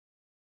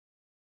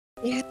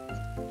Yeah.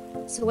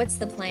 So what's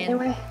the plan?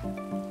 Anyway,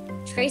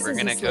 Trace We're is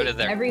gonna go to asleep.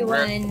 the-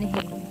 Everyone.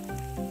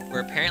 We're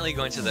apparently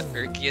going to the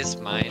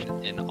irkiest mine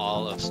in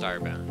all of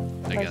Starbound,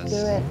 I let's guess. do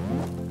it.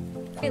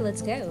 Okay,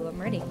 let's go. I'm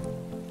ready.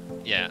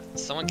 Yeah,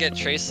 someone get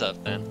Trace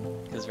up then,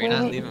 because we're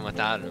not Wait. leaving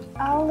without him.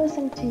 I'll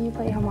listen to you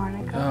play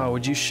harmonica. Oh,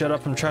 would you shut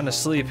up? I'm trying to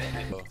sleep.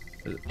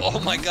 Oh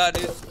my god,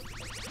 dude.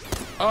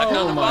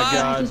 Oh my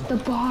god. It's the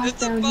boss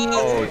It's a down boss. here.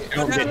 Oh,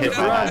 don't get hit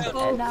by that.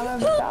 And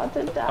I'm about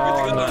to die.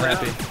 Oh, I'm not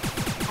happy.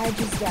 I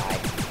just died.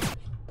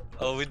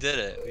 Oh, we did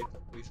it.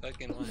 We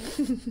fucking won.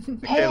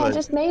 Hey, I Kayla.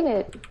 just made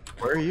it.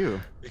 Where are you?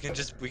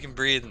 We can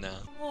breathe now.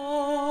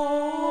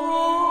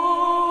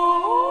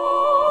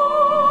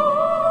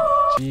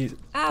 Jeez.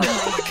 Oh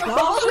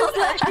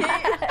my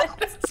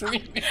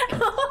god!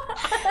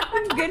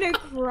 I'm gonna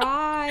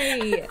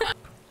cry.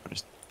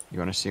 You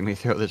want to see me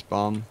throw this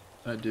bomb?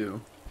 I do.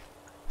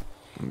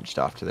 I'm just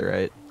off to the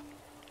right.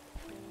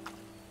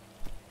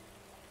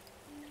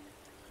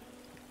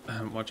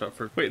 Watch out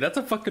for. Wait, that's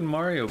a fucking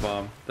Mario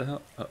bomb. The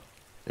hell? Oh.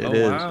 It Oh,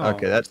 is. wow.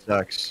 Okay, that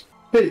sucks.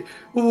 Hey,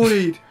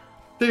 wait!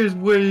 There's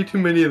way too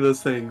many of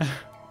those things.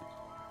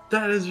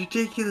 That is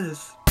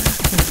ridiculous.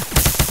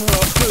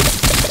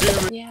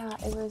 Yeah,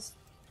 it was.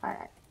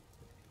 Alright.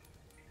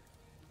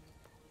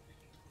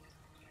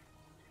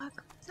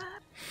 Fuck, what's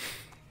that?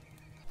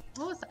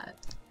 What was that?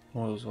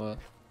 What was what?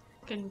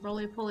 Fucking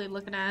roly-poly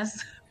looking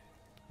ass.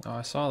 Oh,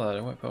 I saw that.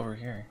 It went over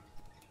here.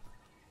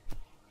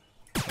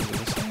 Was it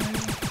this thing maybe?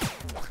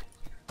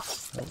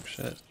 Oh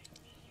shit.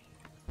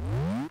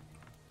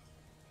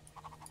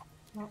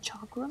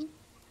 Chakram?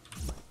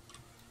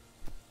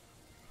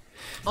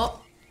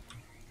 Oh!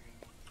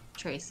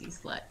 Tracy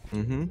slut.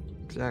 Mm-hmm.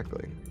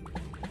 Exactly.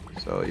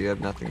 So you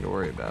have nothing to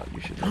worry about. You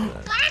should know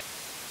that.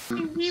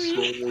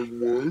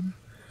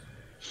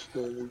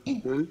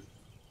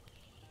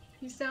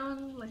 You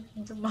sound like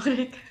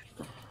demonic.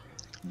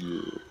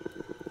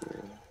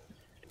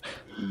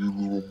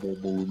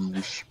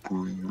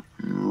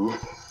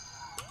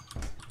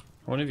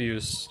 One of you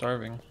is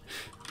starving.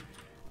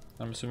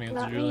 I'm assuming it's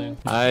Not me. Julian.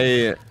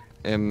 I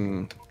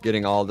am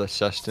getting all the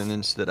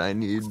sustenance that I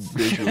need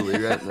visually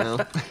right now.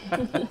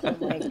 Oh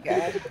my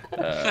god.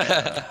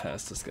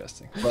 That's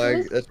disgusting.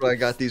 That's why I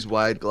got these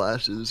wide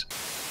glasses.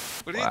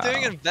 What are you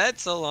doing in bed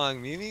so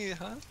long, Mimi,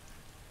 huh?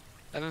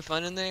 Having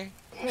fun in there?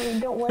 Hey,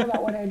 don't worry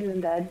about what I do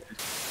in bed.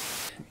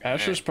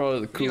 Asher's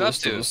probably the are you up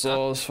coolest of to, us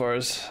all as far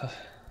as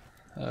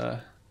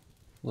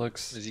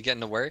looks. Is he getting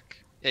to work?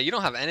 Yeah, you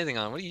don't have anything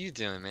on. What are you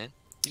doing, man?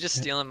 You're just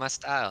stealing my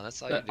style.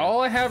 That's all you do.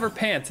 All I have are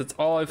pants. That's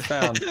all I've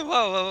found. Whoa,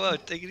 whoa, whoa.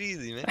 Take it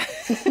easy, man.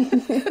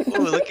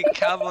 Oh, look at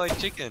Cowboy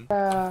Chicken.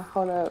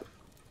 Hold up.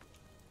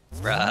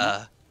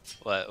 Bruh.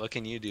 What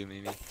can you do,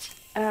 Mimi?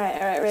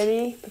 Alright,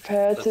 ready?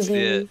 Prepare Let's to see be.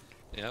 it.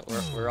 Yeah,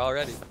 we're all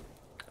ready.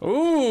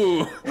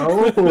 Ooh!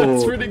 Oh,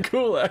 That's pretty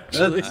cool,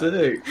 actually. That's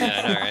sick.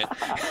 Yeah, I know,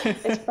 right?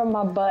 It's from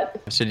my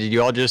butt. So did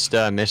you all just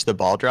miss the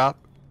ball drop?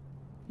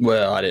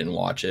 Well, I didn't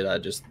watch it.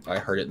 I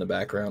heard it in the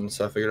background,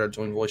 so I figured I'd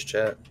join voice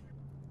chat.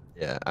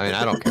 Yeah, I mean,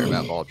 I don't care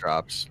about ball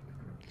drops.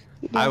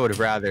 I would have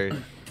rather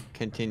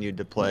continued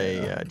to play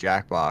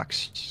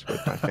Jackbox with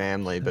my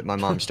family, but my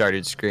mom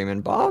started screaming,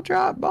 ball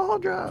drop, ball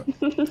drop.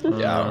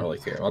 Yeah, I don't really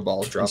care. My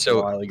balls dropped So-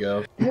 a while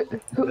ago.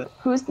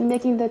 Who's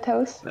making the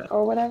toast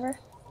or whatever?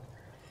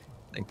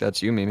 I think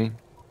that's you, Mimi.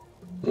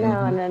 No.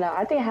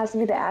 I think it has to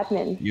be the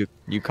admin.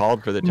 You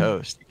called for the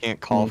toast. You can't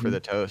call for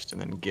the toast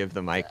and then give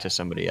the mic to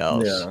somebody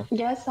else. Yeah.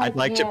 Yes, I'd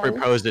like to can.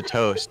 propose a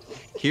toast.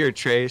 Here,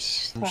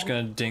 Trace. I'm just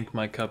gonna dink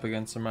my cup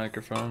against the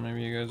microphone.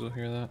 Maybe you guys will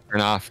hear that.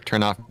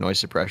 Turn off noise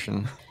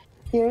suppression.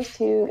 Here's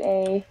to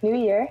a new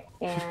year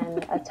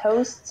and a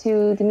toast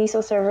to the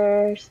miso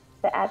servers,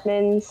 the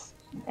admins,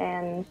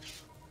 and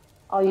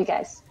all you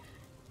guys.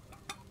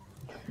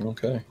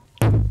 Okay.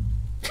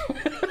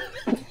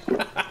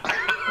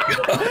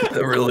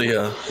 That really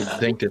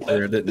dinked it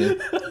there, didn't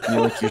it?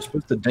 You're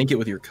supposed to dink it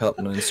with your cup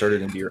and then insert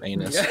it into your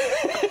anus.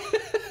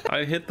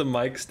 I hit the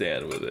mic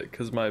stand with it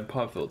because my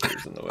pop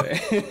filter's in the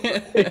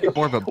way.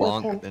 More of a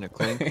bonk than a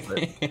clink.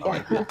 But I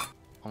like it.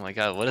 Oh my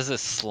god, what is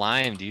this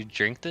slime? Do you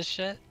drink this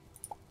shit?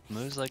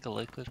 Moves like a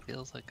liquid,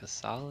 feels like a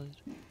solid.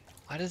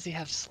 Why does he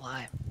have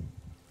slime?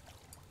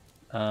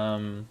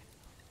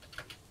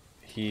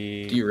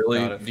 He. Do you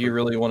got it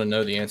really want to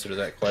know the answer to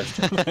that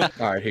question?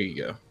 All right, here you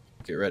go.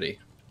 Get ready.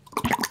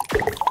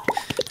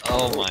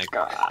 Oh my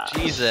god.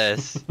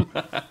 Jesus.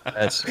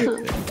 That's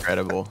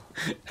incredible.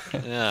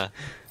 Yeah.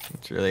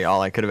 It's really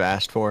all I could have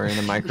asked for in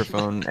a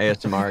microphone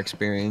ASMR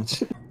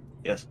experience.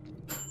 Yes.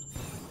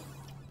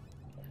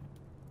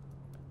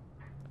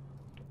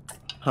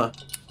 Huh.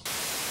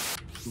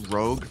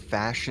 Rogue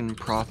fashion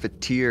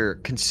profiteer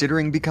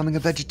considering becoming a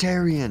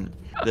vegetarian.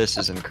 This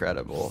is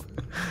incredible.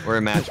 We're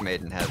a match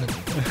made in heaven.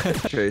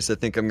 Trace, I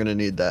think I'm gonna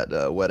need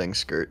that wedding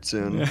skirt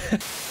soon.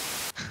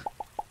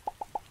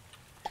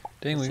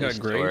 Dang, we got Or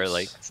grapes.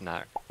 like it's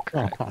not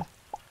correct.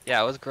 Yeah,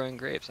 I was growing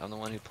grapes. I'm the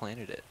one who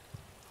planted it.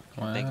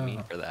 Thank me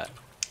Wow. for that.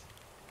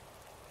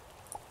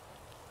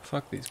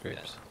 Fuck these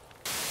grapes.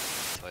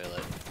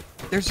 Toilet.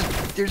 There's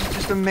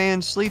just a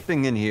man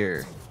sleeping in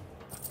here.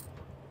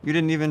 You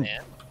didn't even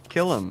Man.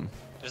 kill him.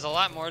 There's a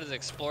lot more to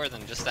explore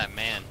than just that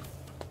man.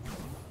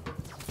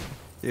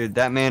 Dude,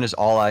 that man is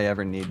all I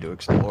ever need to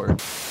explore.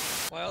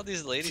 Why are all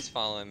these ladies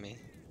following me?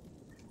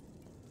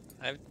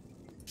 I have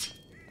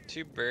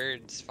 2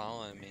 birds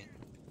following me.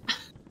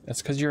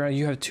 That's because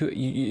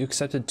you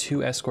accepted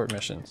 2 escort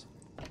missions.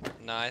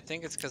 No, I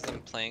think it's because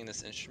I'm playing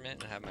this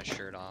instrument and have my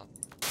shirt off.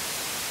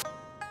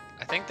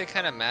 I think they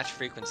kind of match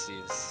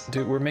frequencies.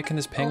 Dude, we're making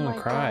this penguin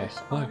cry.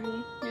 Look.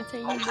 You're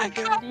taking Oh my the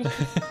birdie.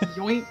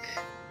 Yoink.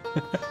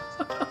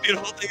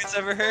 Beautiful thing it's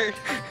ever heard.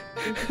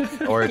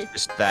 Or it's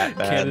just that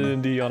bad. Cannon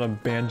and D on a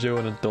banjo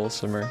and a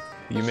dulcimer.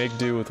 You make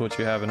do with what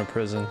you have in a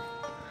prison.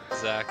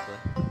 Exactly.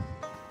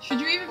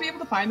 Should you even be able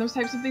to find those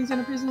types of things in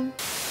a prison?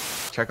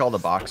 Check all the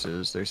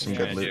boxes. There's some Yeah,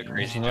 good I do loot.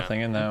 agree. There's Crazy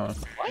nothing in that one.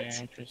 What?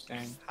 Yeah, interesting.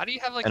 How do you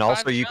have like And 5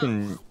 also you jump?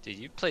 can... Dude,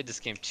 you played this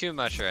game too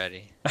much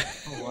already.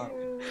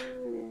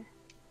 Ooh.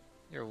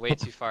 You're way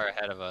too far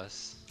ahead of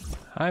us.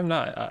 I'm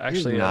not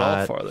actually at not.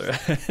 all farther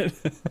ahead.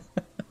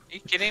 Are you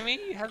kidding me?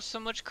 You have so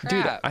much Dude,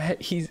 crap.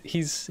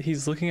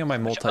 he's looking at my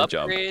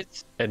multi-jump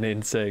Upgrades. and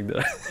then saying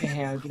that.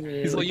 Yeah, give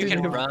me. Well, you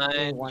can give me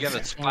run. one You have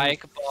a second.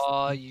 spike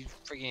ball. You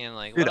freaking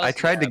like. Dude, what I else do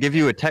tried to have? give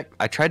you a tech.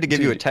 I tried to give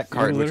you a Dude, tech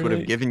you're card, which would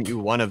have literally- given you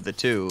one of the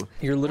 2.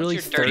 You're literally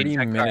your dirty 30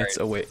 tech minutes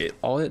card? away.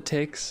 All it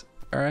takes,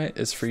 all right,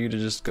 is for you to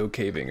just go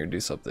caving or do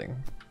something.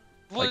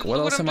 Like, Look what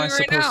else I'm am I doing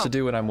right supposed now. to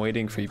do when I'm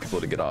waiting for you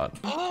people to get on?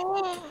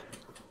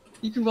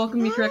 You can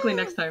welcome me correctly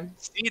next time.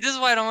 See, this is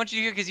why I don't want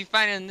you here because you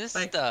finding this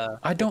Like- stuff.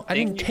 I didn't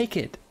Thank you. take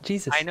it.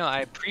 Jesus. I know, I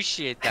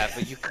appreciate that,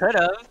 but you could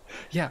have.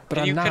 Yeah, but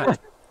And I'm you not. could've-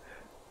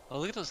 Oh,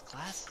 look at those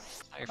glasses.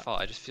 It's not your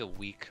fault. I just feel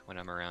weak when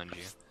I'm around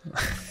you.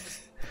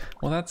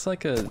 Well, that's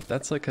like a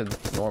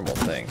normal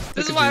thing.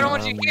 This is Look why I at don't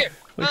want you you. here.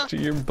 Look, Huh?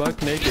 you're buck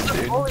naked, You're the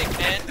dude. bully,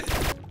 man.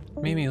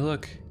 Mimi,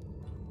 look.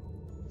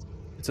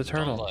 It's a Don't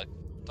turtle. look.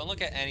 Don't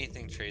look at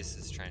anything Trace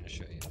is trying to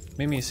show you.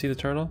 Mimi, you see the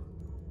turtle?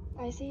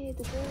 I see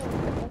the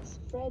turtle. That's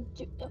Fred.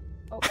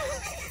 Oh.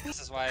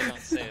 This is why I don't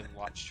say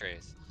watch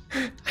Trace.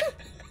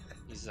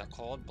 He's a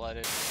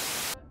cold-blooded.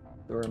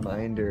 The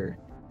reminder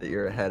that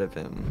you're ahead of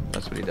him.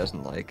 That's what he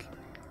doesn't like.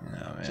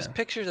 Oh, man. Just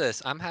picture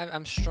this.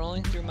 I'm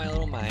strolling through my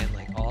little mind,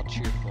 like all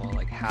cheerful,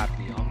 like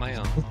happy on my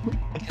own,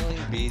 killing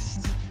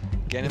beasts,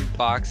 getting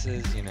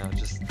boxes, you know,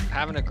 just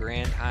having a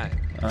grand time.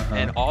 Uh-huh.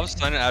 And all of a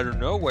sudden, out of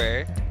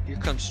nowhere, here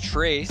comes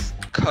Trace,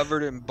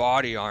 covered in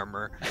body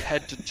armor,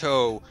 head to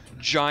toe,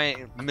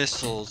 giant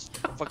missiles,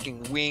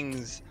 fucking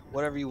wings,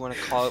 whatever you want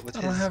to call it, with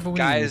I don't his have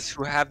guys wings.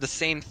 who have the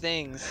same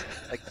things,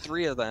 like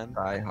 3 of them.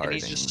 Die And he harding.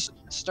 just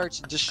starts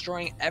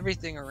destroying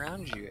everything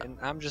around you. And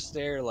I'm just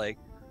there, like,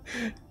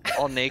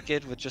 all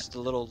naked with just a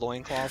little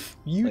loincloth,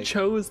 You like,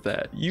 chose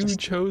that. You just-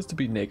 chose to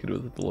be naked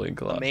with the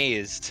loincloth.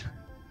 amazed.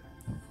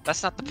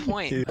 That's not the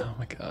point. Oh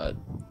my god.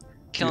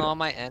 Killing Dude. all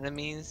my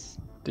enemies.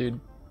 Dude.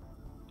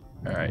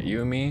 Alright,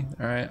 you and me,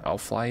 alright, I'll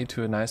fly you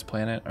to a nice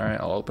planet, alright,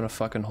 I'll open a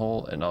fucking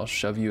hole and I'll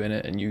shove you in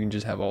it and you can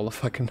just have all the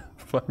fucking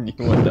fun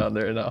you want down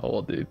there in that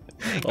hole, dude.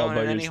 All Going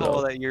by in any yourself.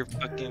 hole that you're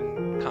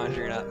fucking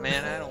conjuring up.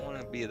 Man, I don't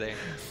want to be there.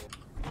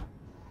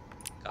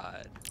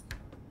 God.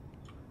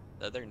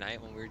 The other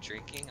night when we were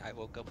drinking, I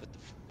woke up with the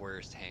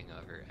worst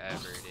hangover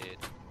ever,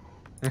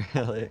 dude.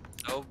 Really?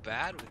 So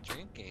bad with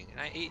drinking. And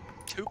I ate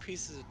 2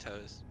 pieces of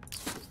toast.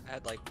 I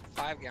had like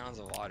 5 gallons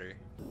of water.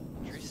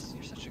 You're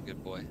such a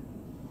good boy.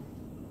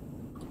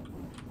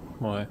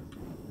 Why? You're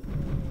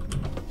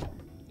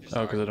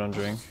Oh, because I smart. don't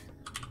drink.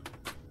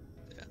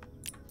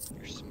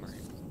 You're smart.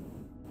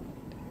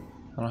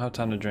 I don't have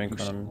time to drink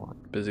when I'm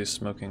busy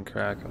smoking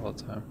crack all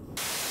the time.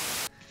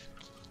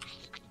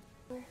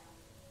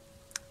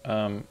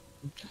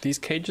 These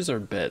cages are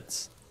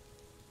beds.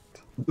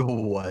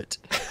 What?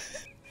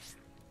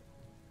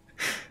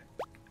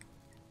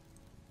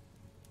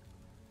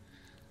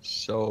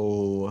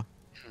 So...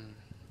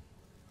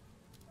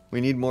 We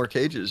need more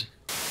cages.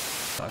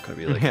 It's not gonna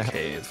be like Yeah. a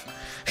cave.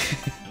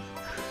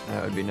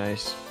 That would be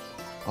nice.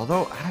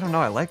 Although, I don't know,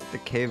 I like the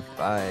cave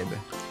vibe.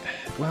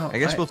 Well, I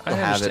guess we'll still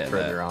have it understand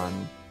further that.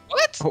 on.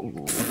 What?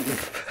 Oh.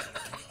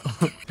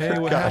 Hey, what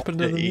Forgot happened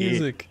to to the eat.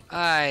 music?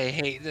 I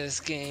hate this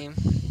game.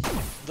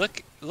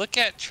 Look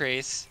at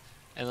Trace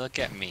and look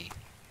at me.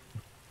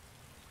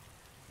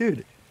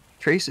 Dude,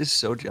 Trace is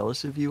so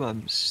jealous of you,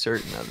 I'm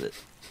certain of it.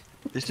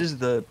 This is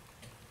the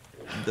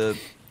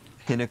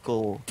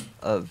pinnacle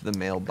of the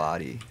male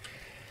body.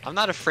 I'm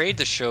not afraid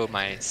to show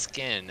my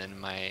skin and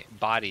my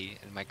body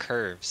and my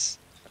curves.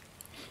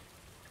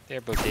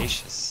 They're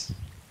bodacious.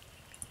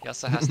 He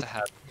also has to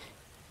have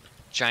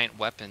giant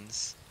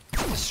weapons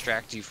to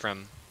distract you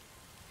from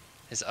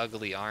his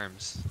ugly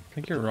arms. I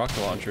think your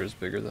rocket launcher is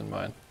bigger than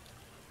mine.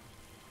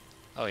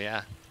 Oh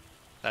yeah,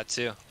 that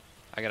too.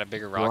 I got a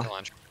bigger rocket What?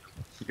 launcher.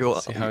 See how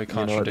he You know what they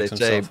contradicts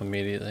say. himself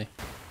immediately.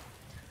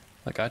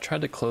 Like, I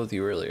tried to clothe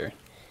you earlier.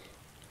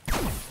 Do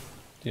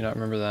you not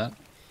remember that?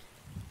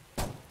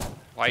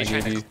 Why are you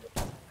trying to?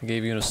 I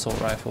gave you an assault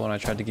rifle and I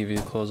tried to give you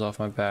the clothes off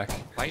my back.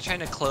 Why are you trying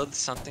to clothe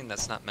something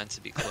that's not meant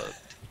to be clothed?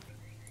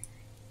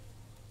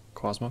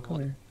 Cosmo, come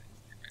here.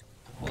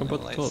 Come Holding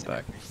put a the clothes lightsaber.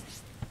 back.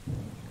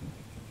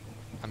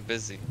 I'm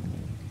busy.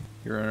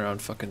 You're running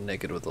around fucking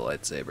naked with a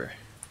lightsaber.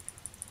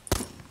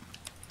 I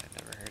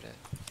never heard it.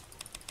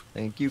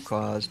 Thank you,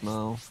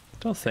 Cosmo.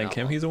 Don't thank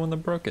him. He's the one that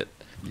broke it.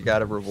 You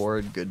gotta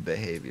reward good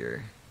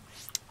behavior.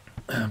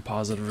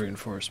 Positive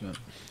reinforcement.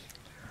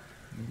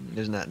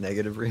 Isn't that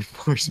negative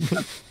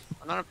reinforcement?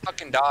 I'm not a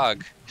fucking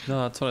dog.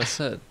 No, that's what I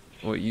said.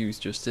 What you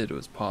just did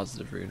was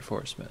positive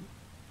reinforcement.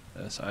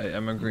 Yes, I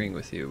am agreeing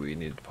with you. We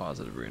need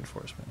positive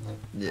reinforcement.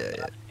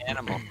 Yeah.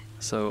 Animal.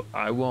 So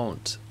I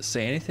won't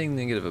say anything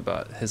negative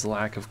about his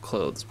lack of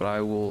clothes, but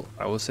I will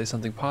say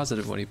something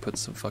positive when he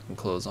puts some fucking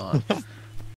clothes on.